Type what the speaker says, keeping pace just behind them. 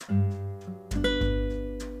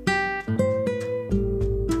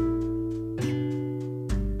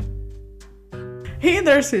Hey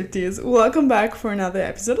there, Swifties! Welcome back for another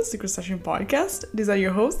episode of Secret Session Podcast. These are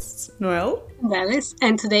your hosts, Noel. Alice,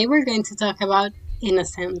 and today we're going to talk about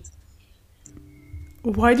Innocent.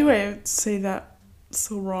 Why do I say that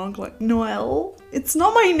so wrong? Like, Noel? It's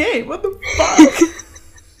not my name! What the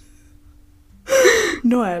fuck?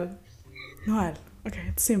 Noel. Okay,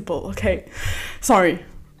 it's simple. Okay. Sorry.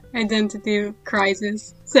 Identity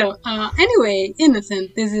crisis. So, anyway,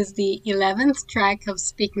 Innocent. This is the 11th track of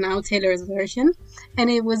Speak Now, Taylor's version, and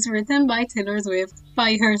it was written by Taylor Swift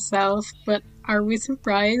by herself. But are we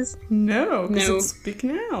surprised? No, because it's Speak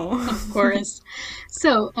Now. Of course.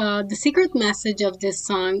 So, the secret message of this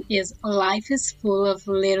song is life is full of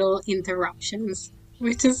little interruptions,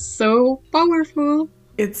 which is so powerful.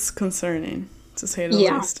 It's concerning, to say the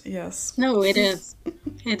least. Yes. No, it is.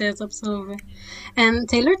 It is, absolutely. And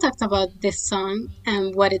Taylor talked about this song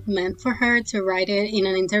and what it meant for her to write it in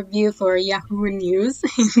an interview for Yahoo News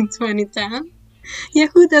in 2010.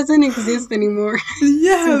 Yahoo doesn't exist anymore.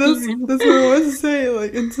 Yeah, that's what I want to say.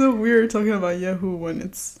 Like, it's so weird talking about Yahoo when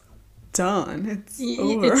it's done. It's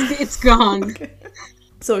over. It's gone. Okay.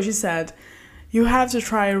 So she said, you have to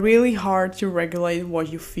try really hard to regulate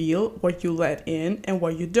what you feel, what you let in, and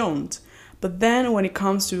what you don't. But then when it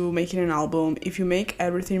comes to making an album, if you make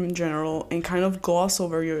everything in general and kind of gloss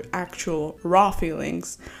over your actual raw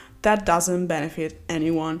feelings, that doesn't benefit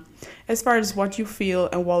anyone. As far as what you feel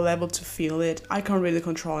and what level to feel it, I can't really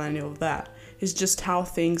control any of that. It's just how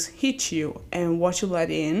things hit you, and what you let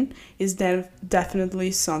in is then definitely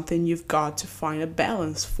something you've got to find a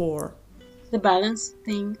balance for. The balance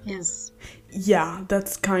thing is... Yeah,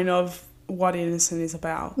 that's kind of what Innocent is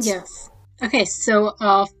about. Yes. Okay, so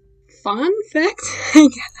fun fact, I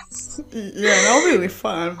guess. Yeah, not really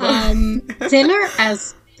fun. But... Taylor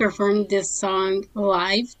has performed this song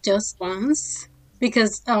live just once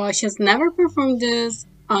because she's never performed this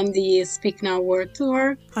on the Speak Now World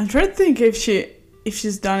Tour. I'm trying to think if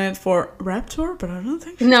she's done it for Rap Tour, but I don't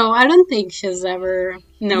think. No, I don't think she's ever.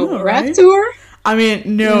 No, Rap right? Tour. I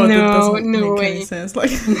mean, that doesn't make any sense. Like,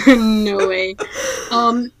 no way.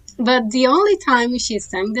 But the only time she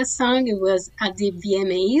sang this song, it was at the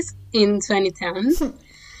VMAs in 2010.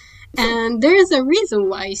 And there is a reason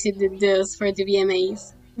why she did this for the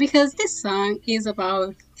VMAs. Because this song is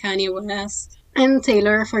about Kanye West and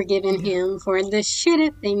Taylor forgiving him for the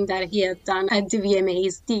shitty thing that he had done at the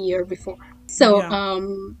VMAs the year before. So,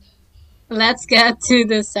 let's get to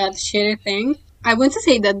the sad shitty thing. I want to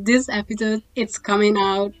say that this episode, it's coming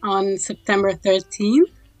out on September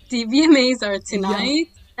 13th. The VMAs are tonight.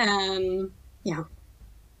 And yeah.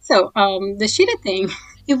 So, the shitty thing,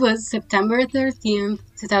 it was September 13th,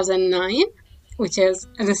 2009, which is,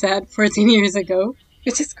 as I said, 14 years ago,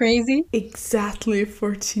 which is crazy. Exactly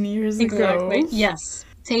 14 years ago. Exactly, yes.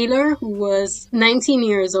 Taylor, who was 19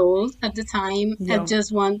 years old at the time, had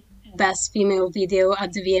just won Best Female Video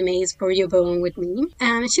at the VMAs for You Belong With Me.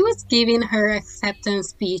 And she was giving her acceptance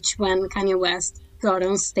speech when Kanye West got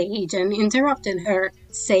on stage and interrupted her,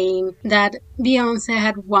 saying that Beyoncé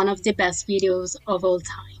had one of the best videos of all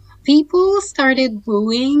time. People started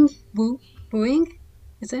booing?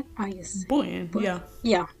 Is it? Oh, yes. Booing, yeah.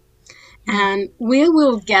 Yeah. And we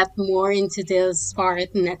will get more into this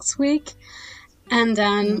part next week. And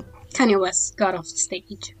then Kanye West got off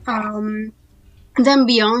stage. Then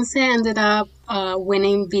Beyoncé ended up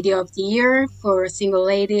winning Video of the Year for Single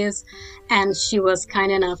Ladies, and she was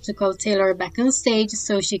kind enough to call Taylor back on stage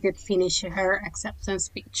so she could finish her acceptance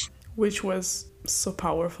speech. Which was so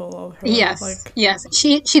powerful of her. Yes, yes.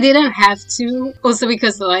 She didn't have to, also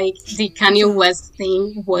because, like, the Kanye West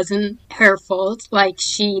thing wasn't her fault. Like,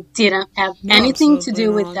 she didn't have anything to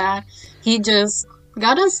do with that. He just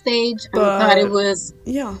got on stage and thought it was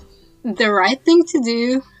the right thing to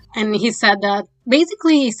do. And he said that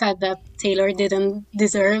Taylor didn't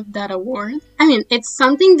deserve that award. I mean, it's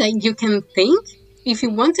something that you can think. If you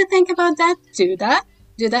want to think about that, do that.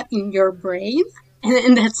 Do that in your brain.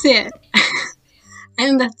 And that's it.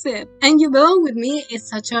 And that's it. And You Belong With Me is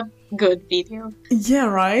such a good video. Yeah,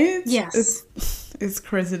 right? Yes. It's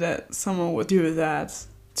crazy that someone would do that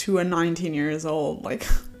to a 19 years old. Like,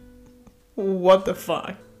 what the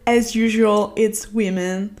fuck? As usual, it's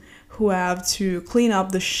women who have to clean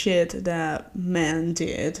up the shit that men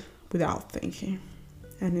did without thinking.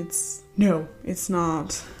 And it's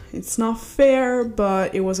not fair,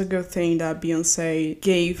 but it was a good thing that Beyoncé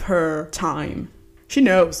gave her time. She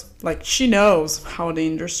knows how the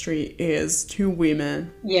industry is to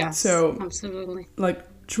women. Yes, so absolutely. Like,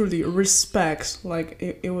 truly respect. Like,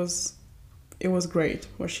 it was great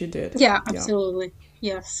what she did. Yeah, absolutely.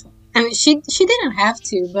 Yes. I mean, she didn't have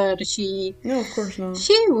to, but she... No, of course not.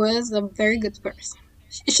 She was a very good person.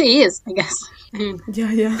 She is, I guess. I mean,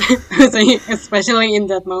 Yeah, yeah. especially in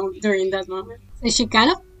that moment, during that moment. So she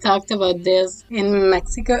kind of talked about this in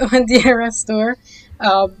Mexico at the Era store,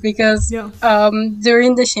 because Yeah.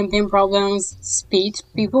 during the Champagne Problems speech,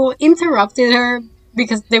 people interrupted her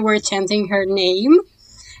because they were chanting her name.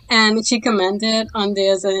 And she commented on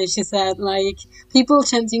this and she said, like, people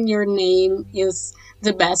chanting your name is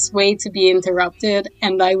the best way to be interrupted,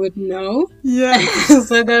 and I would know. Yeah.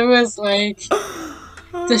 So that was like the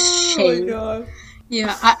Oh my shame. god.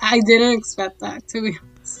 Yeah, I didn't expect that, to be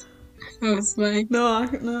honest. I was like, No,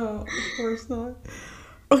 of course not.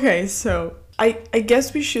 Okay, so I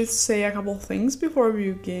guess we should say a couple things before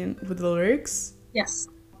we begin with the lyrics. yes,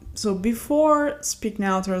 So before Speak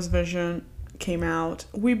Now Tears Vision came out,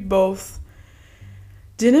 we both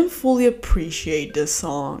didn't fully appreciate this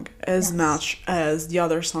song as Yes. much as the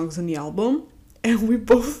other songs in the album, and we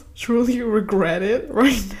both truly regret it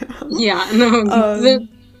right now. yeah, no, Um,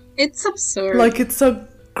 it's absurd. Like, it's a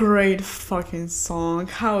great fucking song.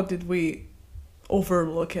 How did we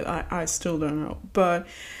overlook it? I still don't know. But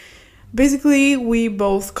basically, we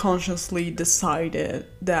both consciously decided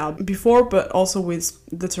that before, but also with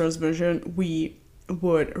the Tears version, we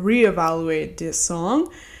would reevaluate this song,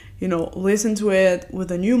 you know, listen to it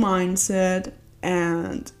with a new mindset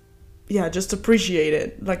and yeah, just appreciate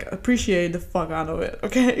it. Like, appreciate the fuck out of it,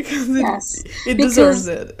 okay? Because Yes, it because deserves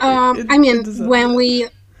it. I mean, It deserves when it. we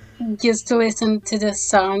used to listen to the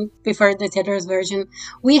song before the Taylor's version,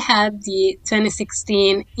 we had the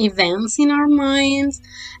 2016 events in our minds,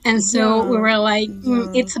 and so we Yeah, were like,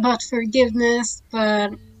 yeah. it's about forgiveness,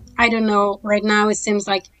 but I don't know. Right now, it seems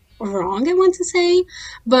like wrong, I want to say.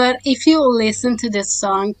 But if you listen to this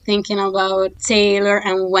song thinking about Taylor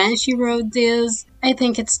and when she wrote this, I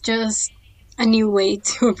think it's just a new way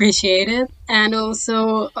to appreciate it. And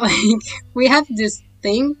also, like, we have this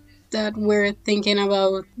thing that we're thinking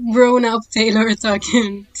about grown up Taylor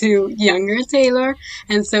talking to younger Taylor,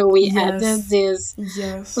 and so we added Yes. this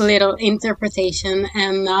Yes. little interpretation.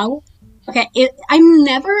 And now, okay, I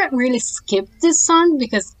never really skipped this song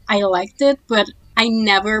because I liked it, but I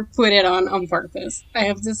never put it on purpose, I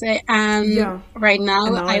have to say. And Yeah. right now,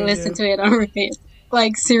 And now I I listen do. to it on repeat.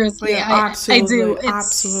 Like, seriously, Yeah, I do. absolutely, It's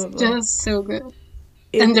absolutely. just so good.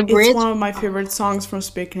 And the It's bridge, one of my favorite songs from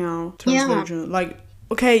Speak Now, Tears Yeah. Version. Like,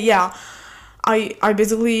 okay, yeah, I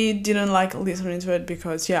basically didn't like listening to it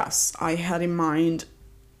because, yes, I had in mind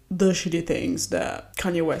the shitty things that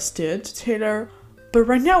Kanye West did to Taylor. But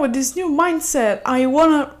right now, with this new mindset, I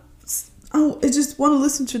just wanna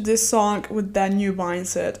listen to this song with that new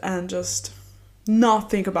mindset and just not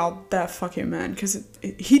think about that fucking man, because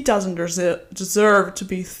he doesn't deserve to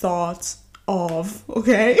be thought of,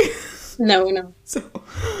 okay? no, So,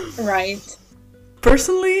 right.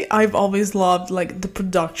 personally, I've always loved like the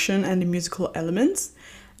production and the musical elements.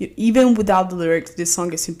 Even without the lyrics, this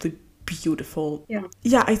song is simply beautiful. Yeah.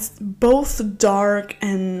 Yeah, it's both dark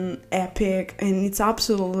and epic, and it's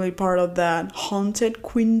absolutely part of that haunted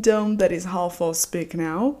queendom that is half of Speak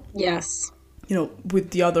Now. Yes. You know,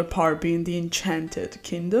 with the other part being the enchanted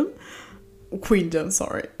kingdom. Queendom,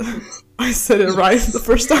 sorry. I said it right the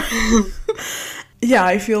first time. Yeah,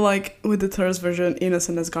 I feel like with the third version,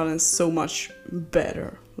 Innocent has gotten so much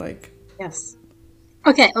better. Like, Yes.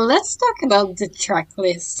 Okay, let's talk about the track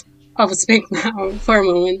list of Speak Now for a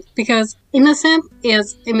moment, because Innocent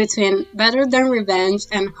is in between Better Than Revenge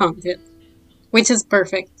and Haunted, which is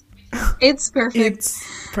perfect. It's perfect. it's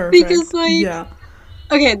perfect. Because, like, yeah.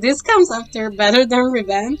 Okay, this comes after Better Than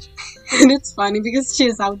Revenge, and it's funny because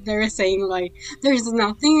she's out there saying, like, there's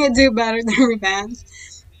nothing I do better than revenge.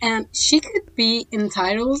 And she could be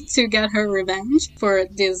entitled to get her revenge for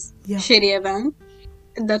this Yeah. shitty event.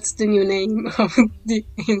 That's the new name of the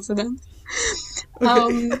incident.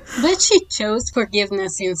 But she chose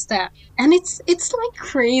forgiveness instead. And it's like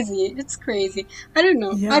crazy. It's crazy. I don't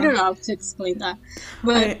know. Yeah. I don't know how to explain that.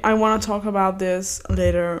 But I want to talk about this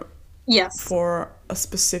later yes. for a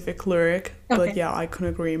specific lyric. But Okay. yeah, I couldn't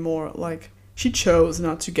agree more. Like, she chose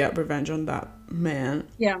not to get revenge on that man.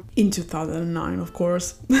 Yeah. In 2009, of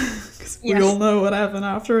course. Because Yes. we all know what happened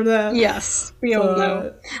after that. Yes. We all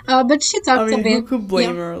know. But, But she I talked a mean, bit. who could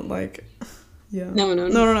blame yeah. her? Like, yeah. No. No.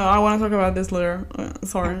 I want to talk about this later.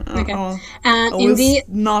 Sorry. Okay. I And will in the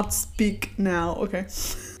not speak now. Okay.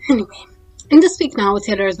 Anyway, in the Speak Now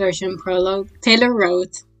Taylor's version prologue, Taylor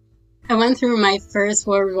wrote, I went through my first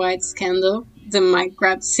worldwide scandal, the mic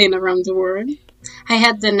grab scene around the world. I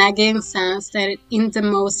had the nagging sense that in the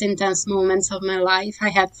most intense moments of my life, I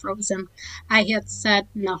had frozen. I had said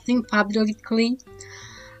nothing publicly.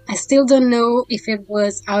 I still don't know if it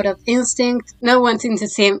was out of instinct, not wanting to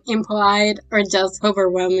seem impolite, or just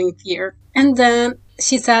overwhelming fear. And then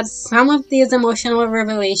She said some of these emotional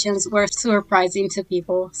revelations were surprising to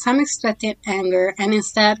people. Some expected anger and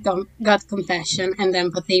instead got compassion and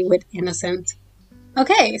empathy with Innocent.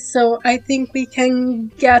 Okay, so I think we can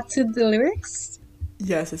get to the lyrics.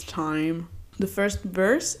 Yes, it's time. The first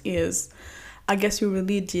verse is, I guess you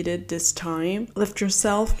really did it this time. Left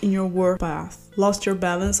yourself in your work path. Lost your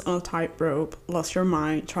balance on a tightrope. Lost your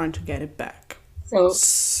mind trying to get it back. So.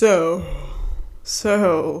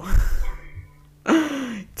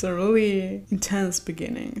 It's a really intense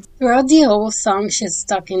beginning. Throughout the whole song, she's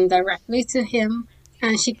talking directly to him,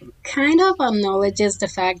 and she kind of acknowledges the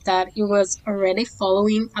fact that he was already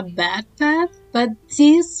following a bad path, but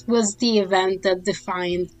this was the event that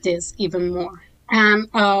defined this even more. And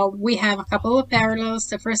we have a couple of parallels.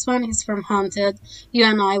 The first one is from Haunted. You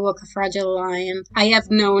and I walk a fragile line. I have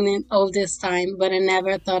known it all this time, but I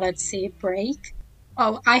never thought I'd see it break.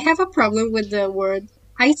 Oh, I have a problem with the word.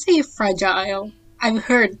 I say fragile. I've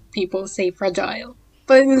heard people say fragile,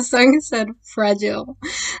 but in the song it said fragile,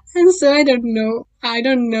 and so I don't know.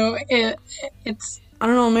 It's I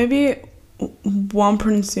don't know. Maybe one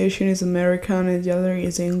pronunciation is American and the other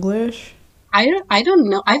is English. I don't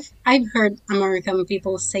know. I've heard American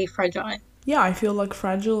people say fragile. Yeah, I feel like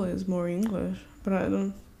fragile is more English, but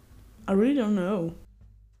I really don't know.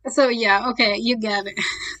 So yeah, okay, you get it.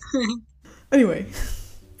 Anyway,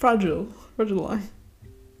 fragile line.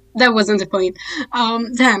 That wasn't the point.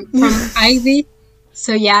 Then from Ivy.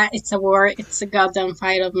 So yeah, it's a war. It's a goddamn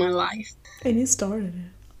fight of my life. And he started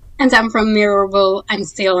it. And then from Mirrorball, I'm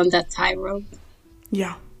still on that tightrope.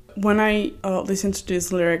 Yeah. When I listen to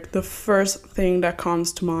this lyric, the first thing that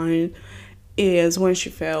comes to mind is when she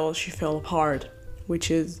fell apart,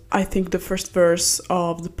 which is, I think, the first verse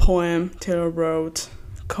of the poem Taylor wrote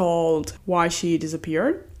called Why She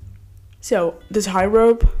Disappeared. So the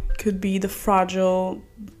tightrope could be the fragile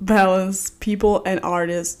balance people and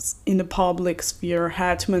artists in the public sphere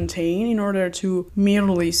had to maintain in order to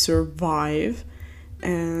merely survive.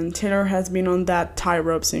 And Taylor has been on that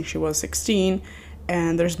tightrope since she was 16,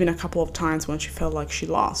 and there's been a couple of times when she felt like she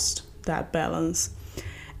lost that balance.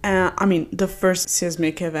 I mean, the first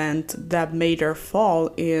seismic event that made her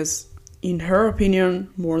fall is, in her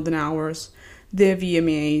opinion, more than ours, the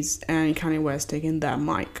VMAs and Kanye West taking that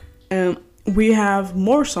mic. We have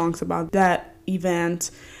more songs about that event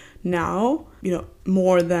now,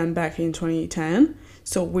 more than back in 2010.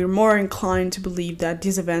 So we're more inclined to believe that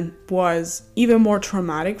this event was even more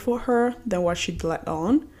traumatic for her than what she'd let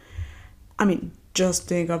on. I mean, just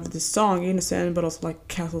think of this song, Innocent, but also like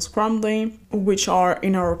Castles Crumbling, which are,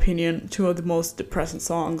 in our opinion, two of the most depressing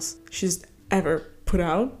songs she's ever put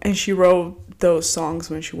out. And she wrote those songs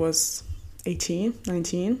when she was 18,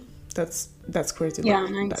 19. That's crazy. Yeah,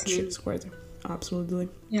 like, 19. That shit is crazy. Absolutely.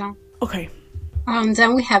 Yeah. Okay.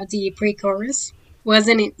 Then we have the pre-chorus.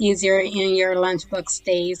 Wasn't it easier in your lunchbox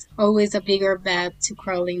days? Always a bigger bed to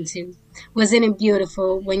crawl into. Wasn't it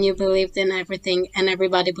beautiful when you believed in everything and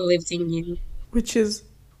everybody believed in you? Which is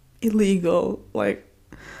illegal. Like.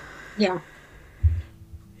 Yeah.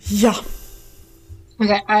 Yeah.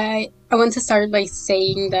 Okay, I want to start by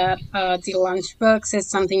saying that the lunchbox is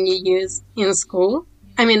something you use in school.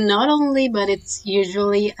 I mean, not only, but it's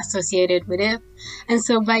usually associated with it. And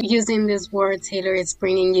so by using this word, Taylor is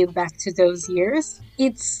bringing you back to those years.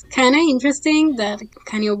 It's kind of interesting that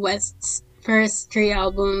Kanye West's first 3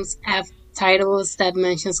 albums have titles that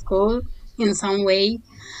mention school in some way.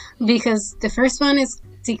 Because the first one is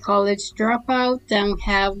The College Dropout, then we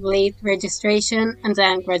have Late Registration, and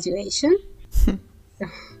then Graduation. So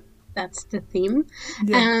that's the theme.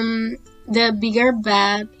 Yeah. The bigger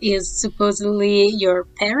bed is supposedly your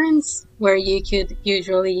parents, where you could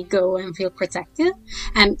usually go and feel protected.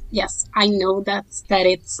 And yes, I know that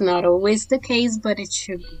it's not always the case, but it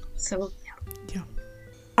should be. So yeah.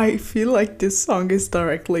 I feel like this song is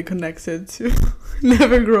directly connected to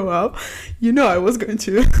Never Grow Up. I was going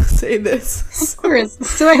to say this. Of course.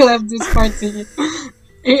 So I love this part too.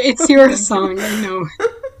 It's your song, I know.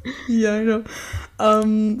 Yeah, I know.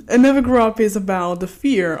 And Never Grow Up is about the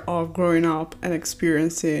fear of growing up and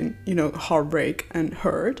experiencing, heartbreak and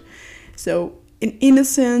hurt. So in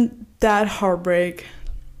Innocent, that heartbreak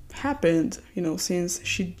happened, since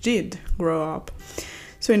she did grow up.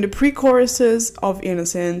 So in the pre-choruses of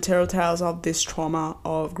Innocent, Taylor tells of this trauma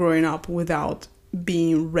of growing up without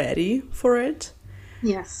being ready for it.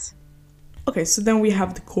 Yes. Okay, so then we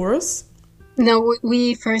have the chorus. No,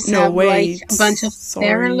 we first have a bunch of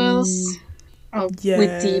parallels. Yes,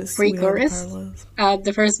 with the pre-chorus.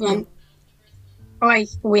 The first one,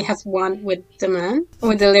 we have one with the man,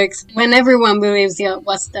 with the lyrics, when everyone believes you,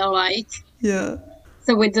 what's that like? Yeah.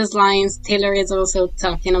 So with those lines, Taylor is also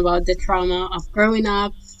talking about the trauma of growing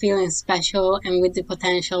up, feeling special, and with the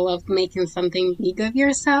potential of making something big of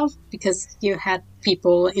yourself because you had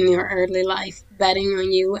people in your early life betting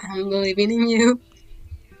on you and believing in you.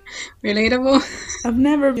 Relatable. I've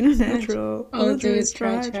never been a natural. All All do is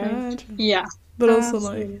try. Yeah. But also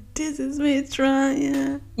Absolutely. like, this is me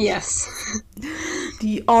trying. Yes.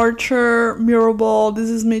 The Archer, Mirrorball, this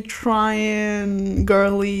is me trying.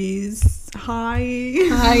 Girlies, hi.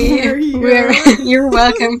 Hi. We're here. You're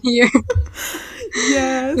welcome here.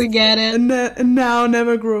 Yes. We get it. And now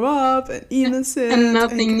never grew up and innocent And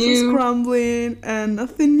nothing just new. crumbling and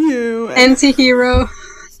nothing new. Anti-hero.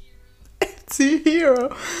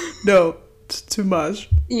 Anti-hero. No, too much.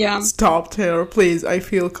 Yeah. Stop, Taylor, please. I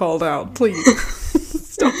feel called out. Please.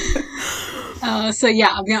 Stop. So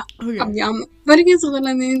yeah, Okay.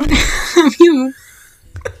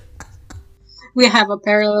 we have a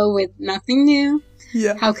parallel with nothing new.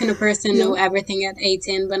 Yeah. How can a person know everything at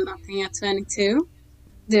 18 but nothing at 22?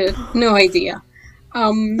 Dude, no idea.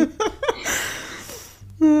 And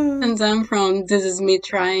then from This Is Me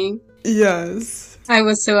Trying. Yes. I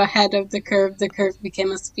was so ahead of the curve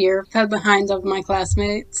became a spear, fell behind of my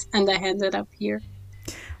classmates, and I ended up here.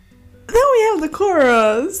 Then we have the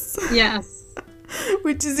chorus. Yes.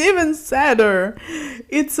 Which is even sadder.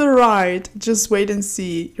 It's alright, just wait and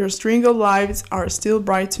see. Your string of lives are still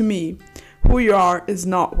bright to me. Who you are is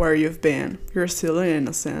not where you've been. You're still an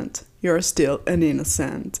innocent. You're still an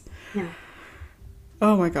innocent. Yeah.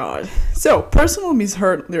 Oh my god. So, personal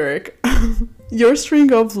misheard lyric. Your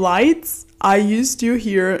string of lights, I used to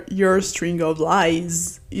hear your string of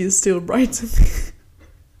lies is still bright to me.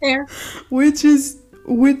 There. Which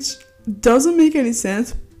doesn't make any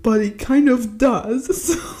sense, but it kind of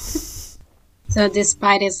does. So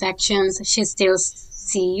despite his actions, she still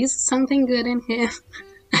sees something good in him.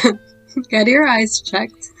 Get your eyes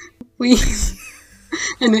checked, please.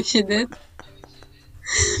 I know she did.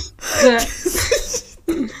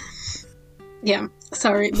 Yeah,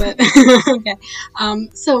 sorry, but okay.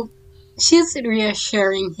 So she's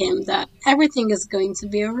reassuring him that everything is going to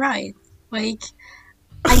be alright. Like,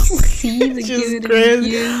 I see the good in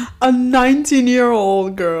you. A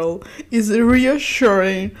 19-year-old girl is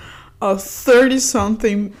reassuring a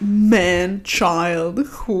 30-something man child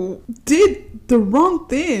who did the wrong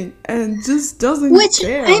thing and just doesn't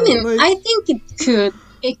care. I mean, I think it could.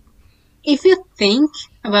 If you think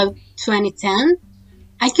about 2010,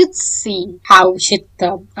 I could see how she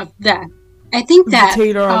thought of that. I think that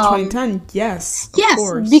Taylor of 2010, yes, of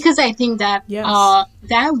course. Because I think that Yes.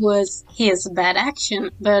 that was his bad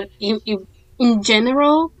action. But in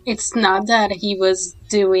general, it's not that he was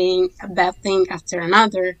doing a bad thing after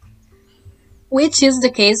another, which is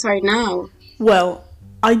the case right now. Well,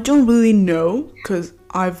 I don't really know because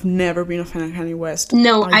I've never been a fan of Kanye West.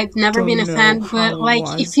 No, I I've never been a don't fan, know but how it like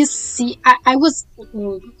was. if you see, I was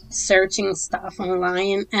searching stuff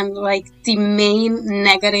online, and like the main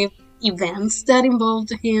negative events that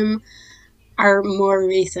involved him are more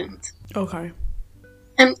recent. Okay.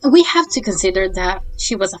 And we have to consider that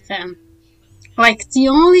she was a fan. Like, the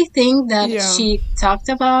only thing that she talked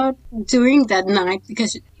about during that night,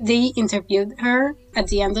 because they interviewed her at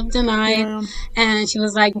the end of the night, and she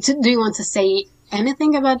was like, do you want to say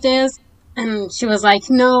anything about this? And she was like,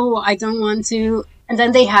 no, I don't want to. And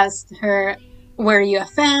then they asked her, were you a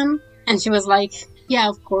fan? And she was like, yeah,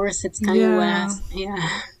 of course, it's Kanye West. Yeah.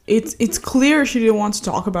 It's clear she didn't want to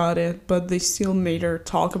talk about it, but they still made her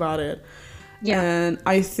talk about it. Yeah. And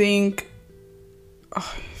I think,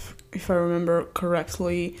 if I remember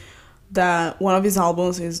correctly, that one of his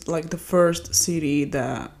albums is like the first CD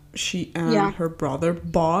that she and her brother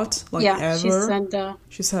bought, like ever.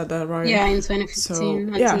 She said that, right? Yeah, in 2015.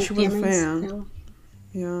 So, yeah, she was a fan. Still.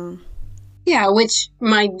 Yeah. Yeah, which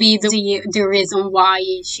might be the reason why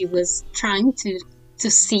she was trying to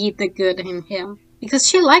see the good in him. Because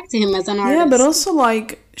she liked him as an artist. Yeah, but also,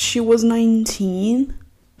 like, she was 19.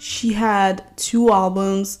 She had 2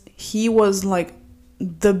 albums. He was, like,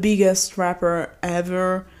 the biggest rapper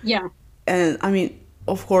ever. Yeah. And, I mean,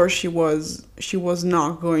 of course, she was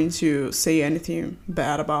not going to say anything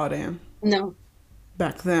bad about him. No.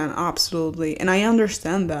 Back then, absolutely. And I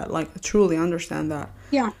understand that. Like, I truly understand that.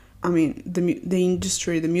 Yeah. I mean, the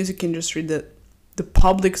industry, the music industry, the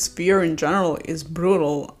public sphere in general is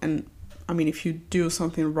brutal. And, I mean, if you do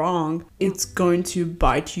something wrong, it's going to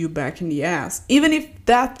bite you back in the ass. Even if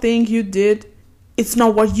that thing you did, it's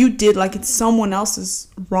not what you did, like it's someone else's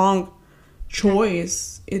wrong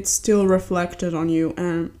choice, it's still reflected on you.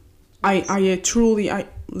 And I totally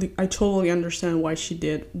understand why she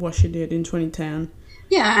did what she did in 2010.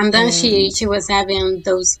 Yeah, and then And she was having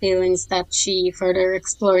those feelings that she further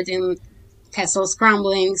explored in Castle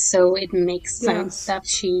Scrambling, so it makes sense yes, that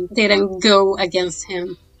she didn't go against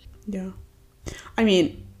him. yeah. I mean,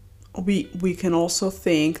 we can also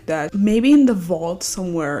think that maybe in the vault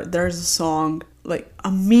somewhere there's a song, like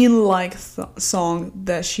a mean like song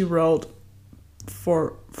that she wrote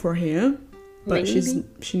for him, but Maybe.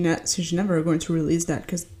 she's never going to release that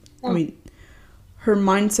because I Oh, mean her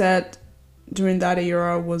mindset during that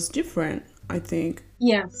era was different, I think.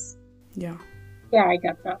 yes. Yeah. Yeah, I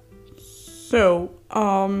got that. So,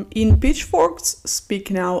 in Pitchfork's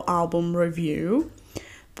Speak Now album review,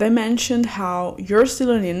 they mentioned how You're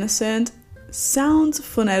Still an Innocent sounds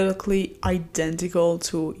phonetically identical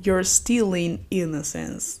to You're Still in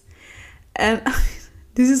Innocence. And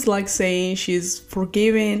this is like saying she's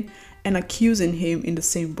forgiving and accusing him in the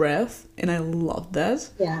same breath, and I love that.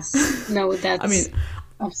 Yes. No, I mean, that's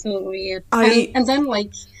absolutely it. I And then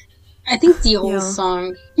like I think the whole yeah.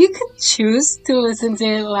 song you could choose to listen to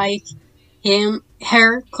it like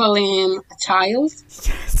her calling him a child.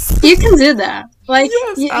 Yes. You can do that. Like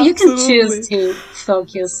Yes, you can choose absolutely. to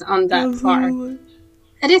focus on that part. Absolutely.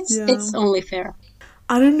 And Yeah. it's only fair.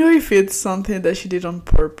 I don't know if it's something that she did on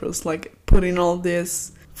purpose, like putting all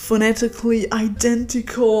these phonetically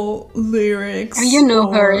identical lyrics You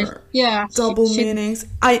know her. or Yeah, double she meanings.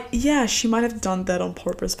 Yeah, she might have done that on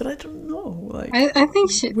purpose, but I don't know. Like I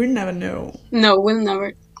think she we never know. no, we'll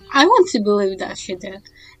never I want to believe that she did.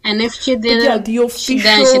 And if she But yeah, didn't, then she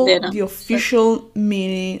didn't. the But official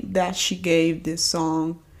meaning that she gave this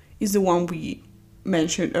song is the one we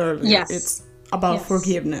mentioned earlier. yes. It's about Yes.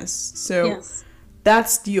 forgiveness. So Yes.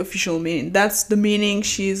 that's the official meaning. That's the meaning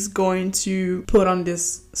she's going to put on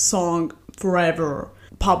this song forever,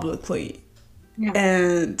 publicly. Yeah.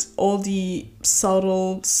 And all the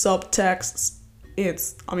subtle subtexts,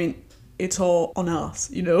 it's all on us,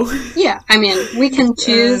 you know? Yeah, I mean, we can And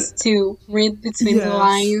choose to read between the yes,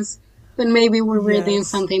 lines, but maybe we're reading yes.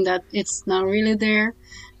 something that it's not really there.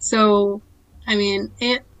 So, I mean,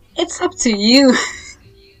 it's up to you.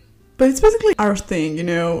 But it's basically our thing, you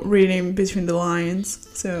know, reading between the lines.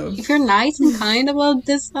 So, If you're nice and kind about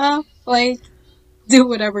this stuff, like do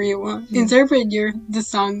whatever you want. yeah. Interpret the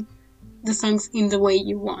songs in the way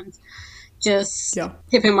you want. Just Yeah.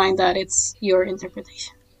 keep in mind that it's your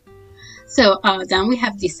interpretation. So then we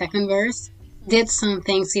have the second verse. Did some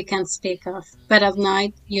things you can't speak of, but at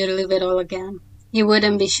night you'd live it all again. You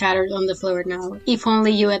wouldn't be shattered on the floor now. If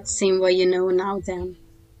only you had seen what you know now then.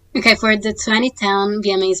 Okay, for the 2010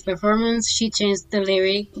 VMA's performance, she changed the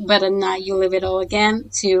lyric, but at night you live it all again,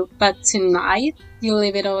 to but tonight you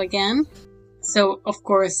live it all again. So, of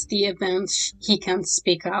course, the event he can't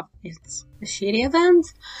speak of, it's a shitty event.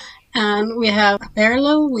 And we have a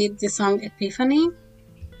parallel with the song Epiphany,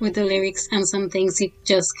 with the lyrics and some things he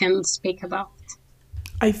just can't speak about.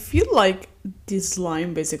 I feel like this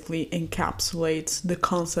line basically encapsulates the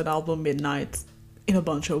concept album Midnight in a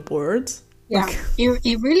bunch of words. Yeah, Like,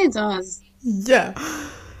 it really does. yeah.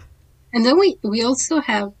 And then we also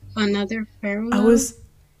have another parallel. I was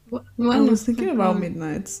One I was thinking about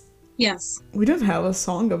Midnights. Yes. We don't have a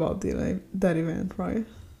song about that event, right?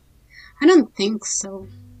 I don't think so.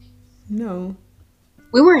 No.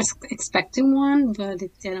 We were expecting one, but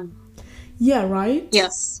it didn't. Yeah, right?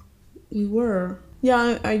 Yes. We were.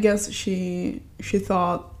 Yeah, I guess she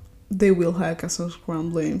thought they will hack us on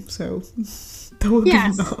scrambling, so that would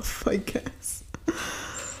Yes. be enough, I guess.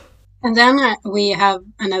 And then we have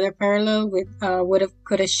another parallel with woulda,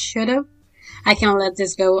 coulda, shoulda. I can't let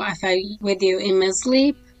this go. I fight with you in my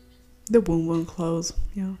sleep. The Boom Boom Close,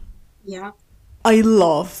 yeah. Yeah. I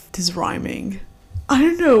love this rhyming. I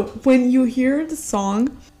don't know, when you hear the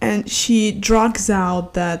song and she drags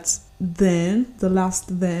out that then, the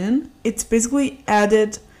last then, it's basically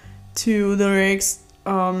added to the lyrics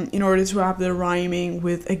in order to have the rhyming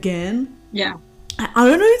with again. Yeah. I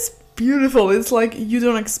don't know, it's beautiful. It's like you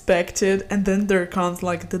don't expect it, and then there comes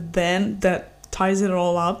like the then that ties it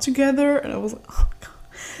all up together, and I was like, oh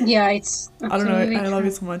god. Yeah, it's I don't know, absolutely I love true.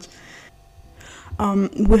 it so much.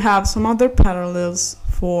 We have some other parallels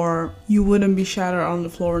for You Wouldn't Be Shattered on the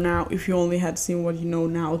Floor Now if you only had seen what you know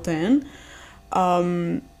now then.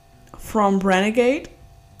 From Renegade,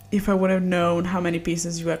 if I would have known how many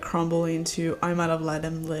pieces you had crumbled into, I might have let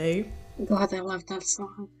them lay. God, I love that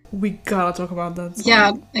song. We gotta talk about that song.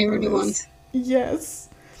 Yeah, I really Yes. want. Yes.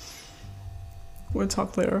 We'll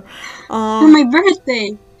talk later. For my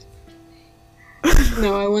birthday!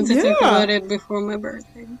 No, I want to talk Yeah. about it before my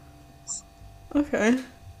birthday. Okay.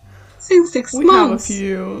 It's in 6 We have a months.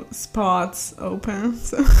 few spots open.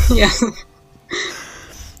 So. Yeah.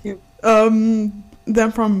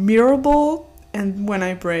 Then from Mirable, And when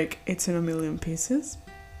I break, it's in a million pieces.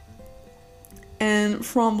 And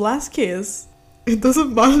from Last Kiss, it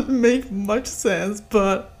doesn't make much sense,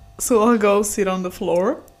 but so I'll go sit on the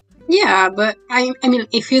floor. Yeah, but I mean,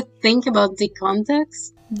 if you think about the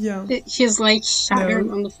context, Yeah. she's like shattered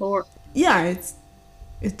No. on the floor. Yeah, it's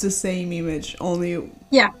the same image, only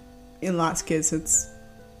Yeah, in Last Kiss it's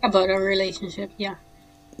about a relationship, yeah.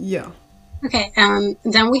 yeah. Okay,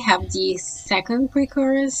 then we have the second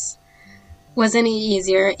pre-chorus. Wasn't it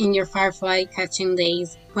easier in your firefly catching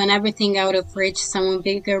days, when everything out of reach someone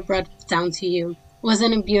bigger brought down to you?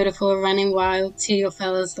 Wasn't it beautiful running wild till you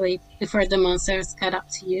fell asleep before the monsters caught up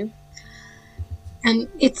to you? And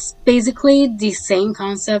it's basically the same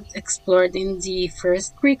concept explored in the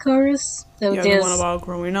first pre-chorus. So Yeah, the one about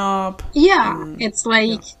growing up. yeah, and- it's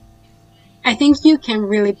like, I think you can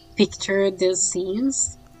really picture these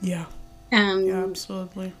scenes. Yeah, And yeah,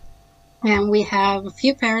 absolutely. And we have a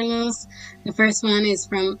few parallels. The first one is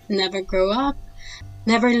from Never Grow Up.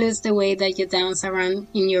 Never lose the way that you dance around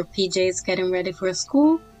in your PJs getting ready for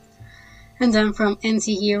school. And then from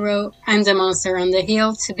Anti-Hero, I'm the monster on the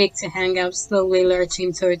hill, too big to hang out, slowly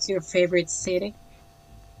lurching towards your favorite city.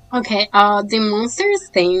 Okay, the monsters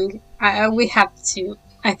thing, I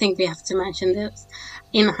think we have to mention this.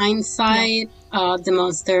 In hindsight, the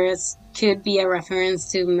monsters could be a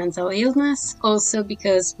reference to mental illness, also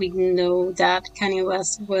because we know that Kanye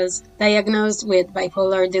West was diagnosed with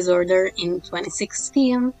bipolar disorder in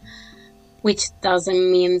 2016, which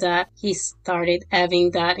doesn't mean that he started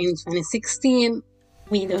having that in 2016.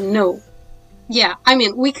 We don't know. Yeah, I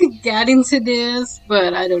mean, we could get into this,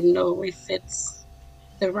 but I don't know if it's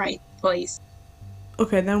the right place.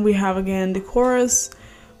 Okay, then we have again the chorus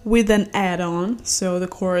with an add-on. So the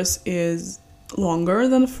chorus is longer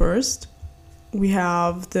than the first. We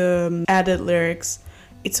have the added lyrics.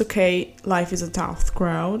 It's okay, life is a tough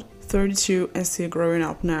crowd. 32 and still growing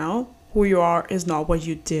up now. Who you are is not what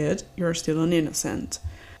you did. You're still an innocent.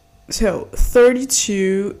 So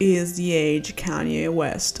 32 is the age Kanye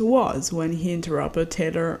West was when he interrupted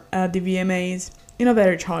Taylor at the VMAs in a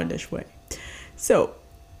very childish way. So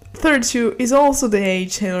 32 is also the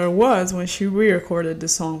age Taylor was when she re-recorded the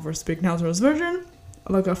song for Speak Now Taylor's version.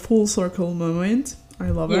 Like a full circle moment. I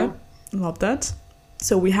love it. Love that.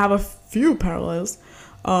 So we have a few parallels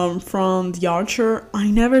from The Archer.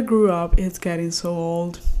 I never grew up, it's getting so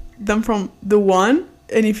old. Then from The One,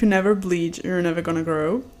 and if you never bleach, you're never gonna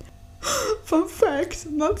grow. Fun fact,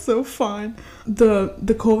 not so fun.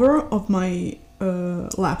 The cover of my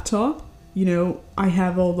laptop, you know, I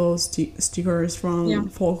have all those stickers from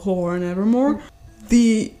Folklore and Evermore.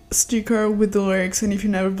 The sticker with the lyrics, and if you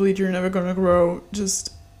never bleed, you're never gonna grow,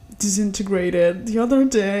 just disintegrated the other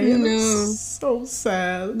day. And it's so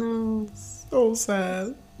sad. No. So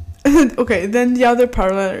sad. Okay, then the other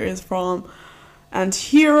parallel is from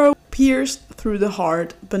Anti-Hero, pierced through the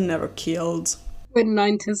heart but never killed. With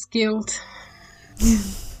 90s guilt.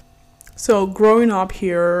 So growing up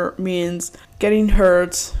here means getting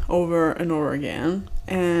hurt over and over again,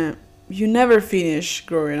 and you never finish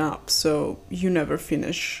growing up, so you never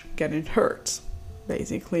finish getting hurt,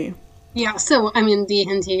 basically. Yeah, so I mean the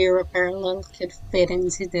Anti-Hero parallel could fit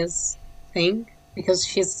into this thing because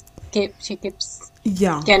she keeps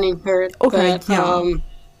getting hurt, but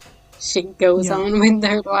she goes on with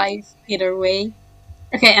her life either way.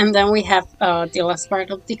 Okay, and then we have the last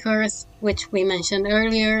part of the chorus, which we mentioned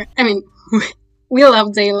earlier. I mean, we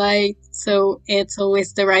love Daylight, so it's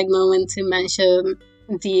always the right moment to mention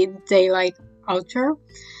the Daylight outro,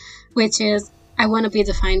 which is, I want to be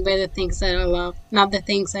defined by the things that I love, not the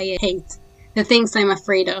things I hate, the things I'm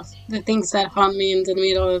afraid of, the things that haunt me in the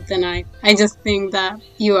middle of the night. I just think that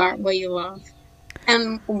you are what you love.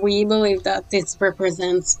 And we believe that this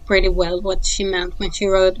represents pretty well what she meant when she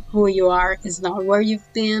wrote, who you are is not where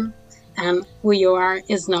you've been, and who you are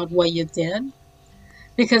is not what you did.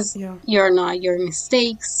 Because you're not your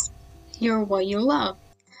mistakes, you're what you love.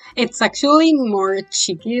 It's actually more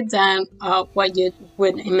cheeky than what you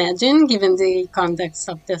would imagine, given the context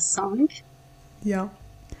of this song. Yeah.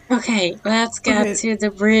 Okay, let's get to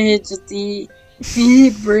the bridge, the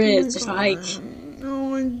bridge. Oh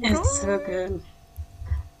my God. It's so good.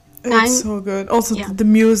 It's so good. Also, the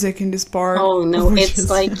music in this part. Oh no, it's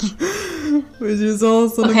like... which is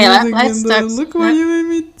also okay, the music let's in the... Look what you made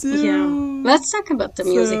me do. Yeah. Let's talk about the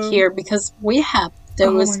music here, because we have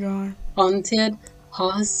those haunted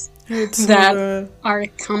halls that are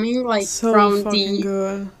coming like from the...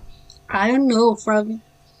 good. I don't know, from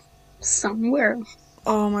somewhere.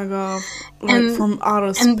 Oh my God. Like from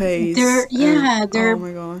outer space. They're oh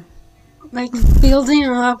my God. Like building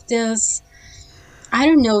up this... I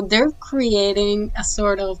don't know, they're creating a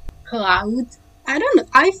sort of cloud I don't know.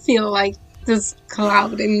 I feel like this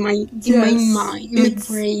cloud in my Yes, mind, my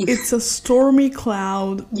brain. it's a stormy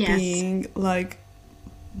cloud Yes. being like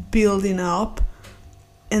building up,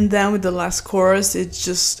 and then with the last chorus it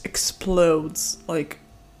just explodes like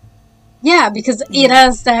Yeah, because it yeah.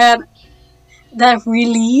 has that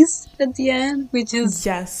release at the end, which is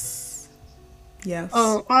Yes. Yes.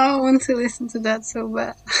 oh, I want to listen to that so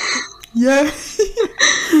bad. Yeah.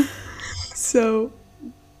 So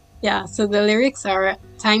Yeah, so the lyrics are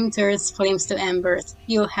time turns flames to embers.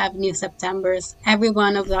 You'll have new Septembers. Every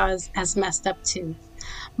one of us has messed up too.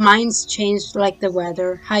 Mine's changed like the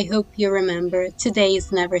weather. I hope you remember. Today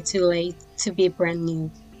is never too late to be brand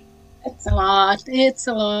new. It's a lot. It's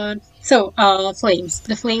a lot. So, flames.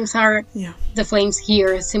 yeah. The flames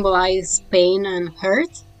here symbolize pain and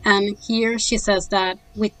hurt. And here she says that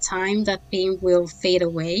with time, that pain will fade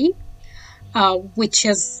away, which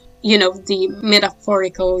is, the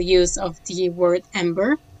metaphorical use of the word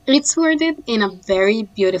ember. It's worded in a very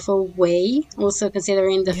beautiful way, also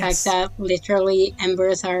considering the fact Yes. that literally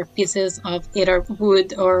embers are pieces of either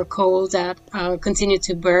wood or coal that continue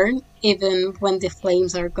to burn even when the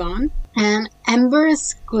flames are gone. And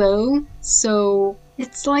embers glow, so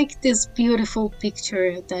it's like this beautiful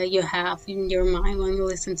picture that you have in your mind when you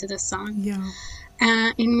listen to the song. Yeah.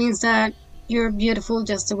 And it means that you're beautiful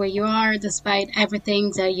just the way you are, despite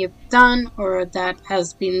everything that you've done or that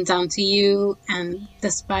has been done to you, and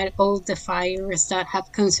despite all the fires that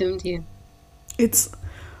have consumed you. It's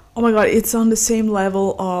oh my god, it's on the same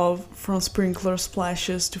level of from sprinkler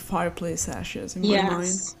splashes to fireplace ashes in my mind.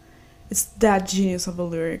 Yes. It's that genius of a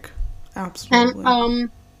lyric. And Absolutely.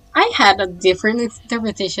 I had a different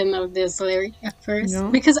interpretation of this lyric at first Yeah.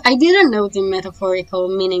 because I didn't know the metaphorical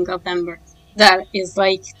meaning of ember. That is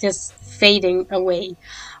like just fading away.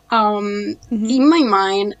 Mm-hmm. In my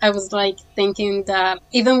mind, I was like thinking that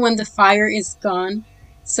even when the fire is gone,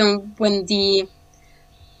 so when the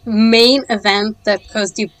main event that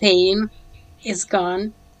caused you pain is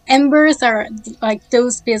gone, embers are like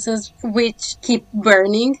those pieces which keep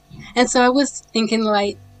burning. And so I was thinking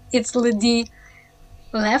like it's the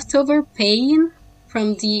leftover pain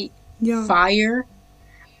from the Yeah. fire.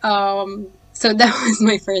 So that was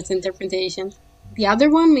my first interpretation. The other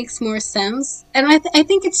one makes more sense, and I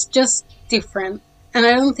think it's just different, and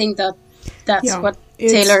I don't think that that's Yeah. what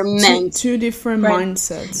It's Taylor meant. two different Right?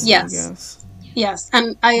 mindsets, I Yes, guess. yes,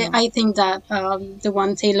 and Yeah. I think that the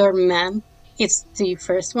one Taylor meant is the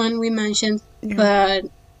first one we mentioned, Yeah. but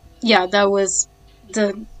yeah, that was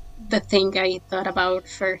the thing I thought about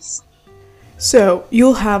first. So,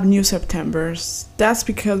 you'll have new Septembers. That's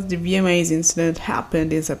because the VMAs incident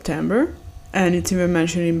happened in September. And it's even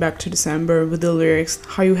mentioned in Back to December with the lyrics,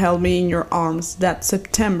 How you held me in your arms that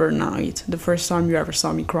September night, the first time you ever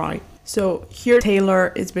saw me cry. So here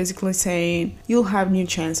Taylor is basically saying, you'll have new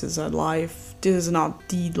chances at life. This is not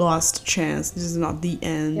the last chance. This is not the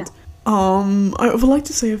end. Yeah. I would like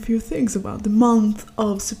to say a few things about the month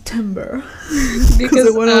of September. Because Because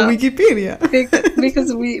I went on Wikipedia.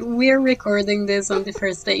 because we're recording this on the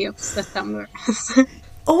first day of September.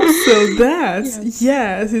 Also that, Yes.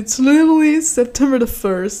 yes, it's literally September the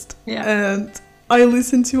 1st. Yeah. And I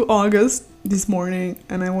listened to August this morning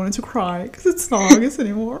and I wanted to cry because it's not August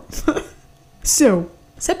anymore. So,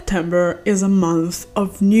 September is a month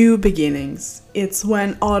of new beginnings. It's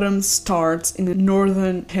when autumn starts in the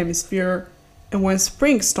northern hemisphere and when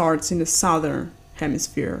spring starts in the southern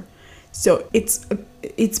hemisphere. So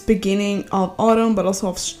it's beginning of autumn but also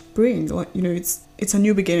of spring. Like it's a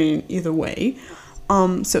new beginning either way.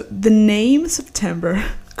 So the name September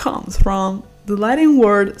comes from the Latin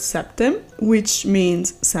word septem, which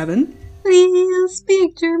means seven. Please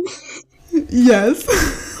picture me. Yes,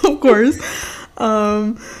 of course.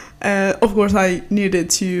 Of course, I needed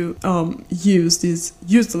to use this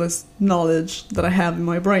useless knowledge that I have in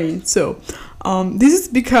my brain. So, this is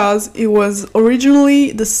because it was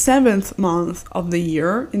originally the 7th month of the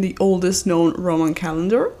year in the oldest known Roman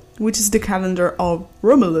calendar, which is the calendar of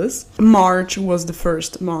Romulus. March was the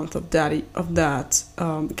first month of that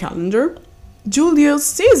calendar. Julius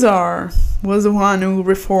Caesar was the one who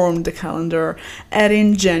reformed the calendar,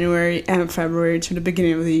 adding January and February to the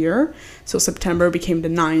beginning of the year. So September became the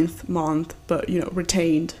 9th month, but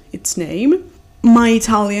retained its name. My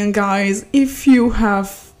Italian guys, if you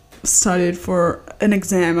have studied for an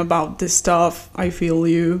exam about this stuff, I feel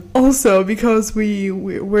you. Also, because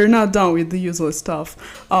we're not done with the useless stuff,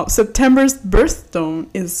 September's birthstone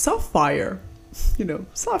is sapphire.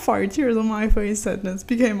 Sapphire, tears on my face, sadness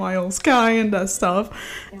became my old sky and that stuff.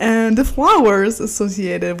 And the flowers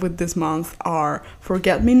associated with this month are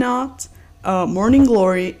forget-me-not, morning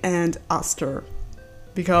glory, and aster.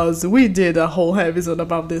 because we did a whole episode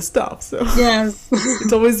about this stuff. So Yes.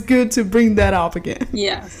 it's always good to bring that up again.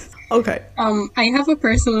 Yes. Okay. I have a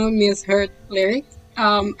personal misheard lyric.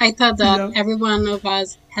 I thought that Yeah. every one of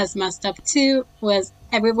us has messed up too was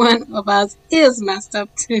every one of us is messed up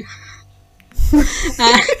too.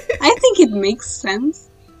 I think it makes sense,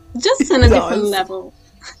 just on a different does. level.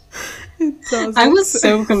 It does. I was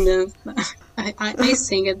so convinced that I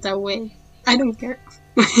sing it that way. I don't care.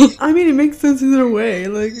 I mean, it makes sense either way.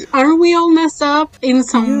 Like, Aren't we all messed up in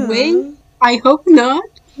some yeah. way? I hope not,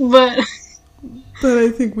 but But I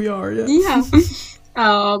think we are, yeah. yeah.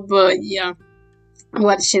 But yeah,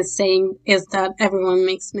 what she's saying is that everyone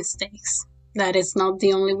makes mistakes. That is not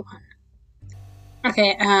the only one.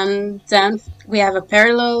 Okay, and then we have a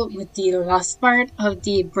parallel with the last part of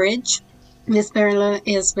the bridge. This parallel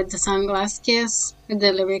is with the Sunglass Kiss, with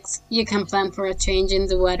the lyrics, "You can plan for a change in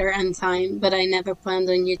the weather and time, but I never planned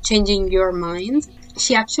on you changing your mind."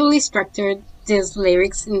 She actually structured these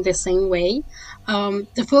lyrics in the same way.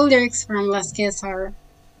 The full lyrics from Last Kiss are,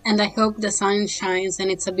 "And I hope the sun shines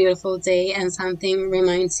and it's a beautiful day and something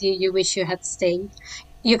reminds you you wish you had stayed.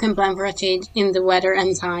 You can plan for a change in the weather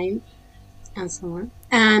and time," and so on.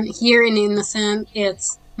 And here in Innocent,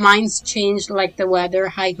 it's, "Minds change like the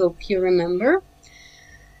weather, I hope you remember,"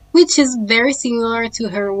 which is very similar to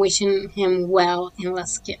her wishing him well in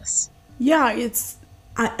Last Kiss. Yeah,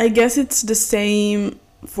 I guess it's the same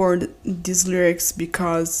for these lyrics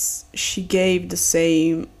because she gave the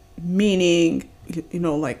same meaning,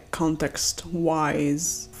 like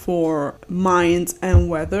context-wise for minds and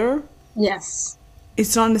weather. Yes.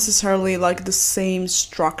 It's not necessarily like the same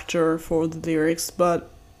structure for the lyrics,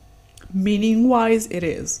 but meaning-wise it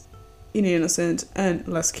is. In Innocent and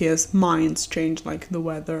Last Kiss, minds change like the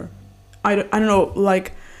weather. I don't know,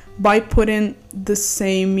 like, by putting the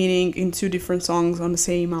same meaning in two different songs on the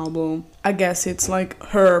same album, I guess it's like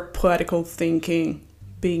her poetical thinking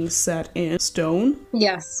being set in stone.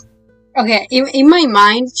 Yes. Okay, in my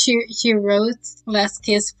mind, she wrote Last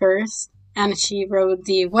Kiss first, and she wrote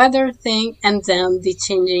the weather thing, and then the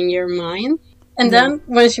changing your mind. And then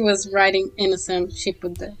when she was writing Innocent, she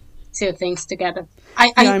put the two things together.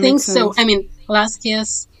 I think so. Sense. I mean, Last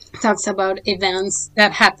Kiss talks about events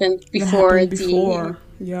that happened before,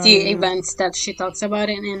 the events that she talks about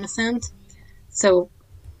in Innocent. So,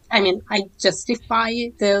 I mean, I justify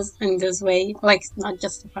this in this way. Like, not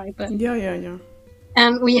justify, but... Yeah.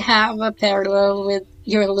 And we have a parallel with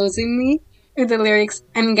You're Losing Me, with the lyrics,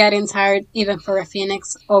 "I'm getting tired even for a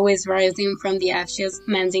phoenix, always rising from the ashes,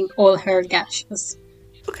 mending all her gashes."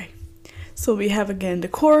 Okay, so we have again the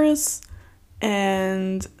chorus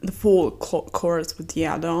and the full chorus with the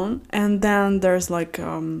add-on, and then there's like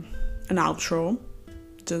an outro,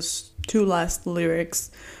 just two last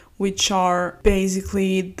lyrics, which are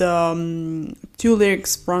basically the two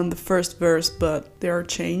lyrics from the first verse, but they are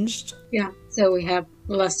changed. Yeah, so we have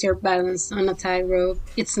 "Lost your balance on a tightrope,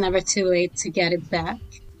 it's never too late to get it back."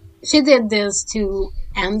 She did this to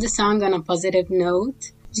end the song on a positive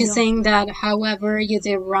note. She's saying that however you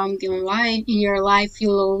did wrong in your life,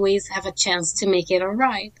 you'll always have a chance to make it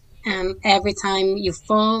alright. And every time you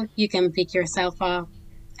fall, you can pick yourself up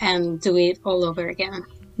and do it all over again.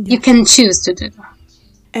 Yeah. You can choose to do that.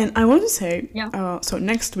 And I want to say, Yeah. So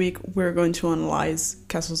next week we're going to analyze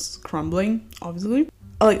Castles Crumbling, obviously.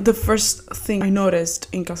 Like, the first thing I noticed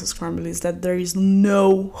in Castles Crumbling is that there is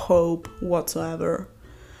no hope whatsoever.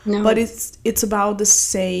 No. But it's about the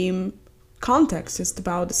same context, it's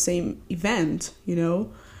about the same event,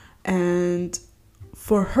 And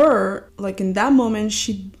for her, like, in that moment,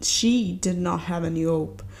 she did not have any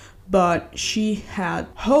hope. But she had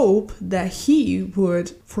hope that he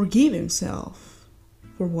would forgive himself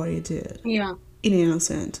for what he did. Yeah. In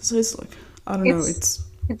Innocent. So it's like, I don't know,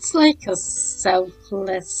 it's like a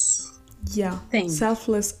selfless thing.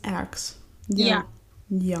 Selfless acts. Yeah.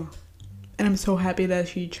 And I'm so happy that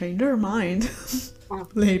she changed her mind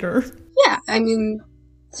later. Yeah, I mean,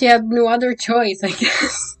 she had no other choice, I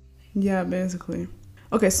guess. Yeah, basically.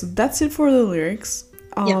 Okay, so that's it for the lyrics.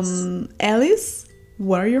 Yes. Alice,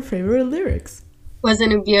 what are your favorite lyrics?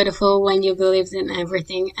 "Wasn't it beautiful when you believed in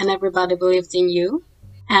everything and everybody believed in you?"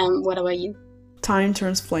 And what about you? "Time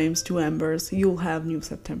turns flames to embers. You'll have new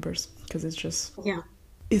Septembers." Because it's just... Yeah.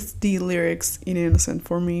 It's the lyrics in Innocent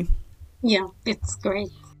for me. Yeah, it's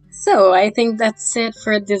great. So I think that's it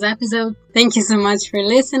for this episode. Thank you so much for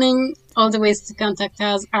listening. All the ways to contact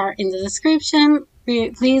us are in the description.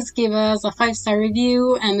 Please give us a 5-star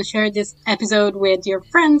review and share this episode with your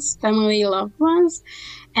friends, family, loved ones.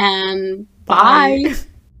 And bye.